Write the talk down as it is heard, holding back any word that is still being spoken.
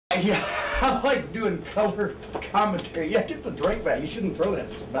Yeah, I like doing color commentary. Yeah, get the drink back. You shouldn't throw that.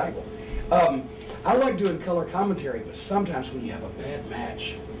 It's valuable. I like doing color commentary, but sometimes when you have a bad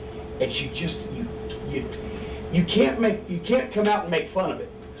match, and you can't come out and make fun of it,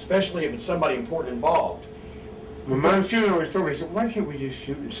 especially if it's somebody important involved. Well, Monsignor always told me, he said, why can't we just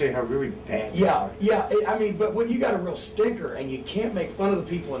shoot and say how really bad they are? Yeah. I mean, but when you got a real stinker and you can't make fun of the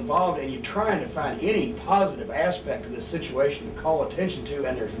people involved and you're trying to find any positive aspect of this situation to call attention to,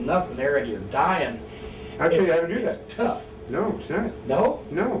 and there's nothing there and you're dying, I'll tell you how to do it's that. tough. No, it's not. No?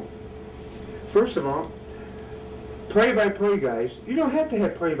 No. First of all, play-by-play guys, you don't have to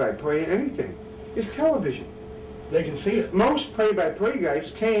have play-by-play in anything. It's television. They can see it. Most play-by-play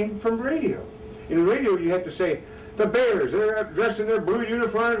guys came from radio. In radio, you have to say, the Bears, they're dressed in their blue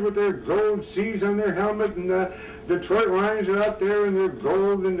uniforms with their gold C's on their helmet, and the Detroit Lions are out there in their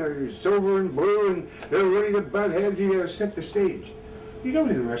gold and their silver and blue, and they're ready to butt heads. You gotta set the stage. You don't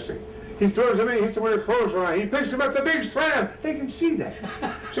in wrestling. He throws them in, hits them with a clothesline, he picks them up the big slam. They can see that.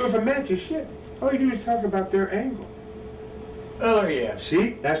 So if a match is shit, all you do is talk about their angle. Oh, yeah.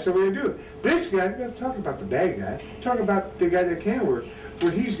 See, that's the way to do it. This guy, you have to talk about the bad guy. Talk about the guy that can work,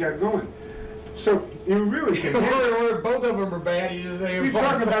 what he's got going. So you really can. Or both of them are bad. You just say, you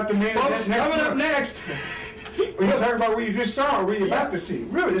talk about the man folks, coming up next. Or you talk about what you just saw or what you're about to see.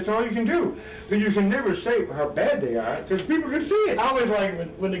 Really, that's all you can do. But you can never say how bad they are because people can see it. I always like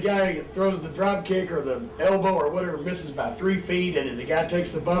when the guy throws the drop kick or the elbow or whatever, misses by 3 feet, and the guy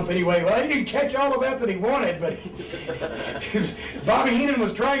takes the bump anyway. Well, he didn't catch all of that he wanted, but Bobby Heenan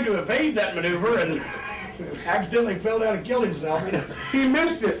was trying to evade that maneuver and accidentally fell down and killed himself. You know? He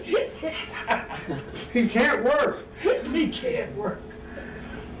missed it. He can't work. He can't work.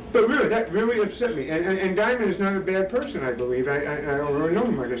 But really, that really upset me. And Diamond is not a bad person, I believe. I don't really know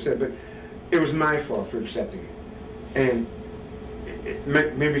him, like I said, but it was my fault for accepting it. And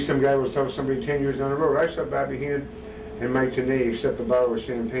maybe some guy will tell somebody 10 years down the road, I saw Bobby Heenan and Mike Tenay accept a bottle of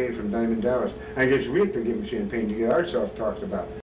champagne from Diamond Dallas. I guess we have to give him champagne to get ourselves talked about.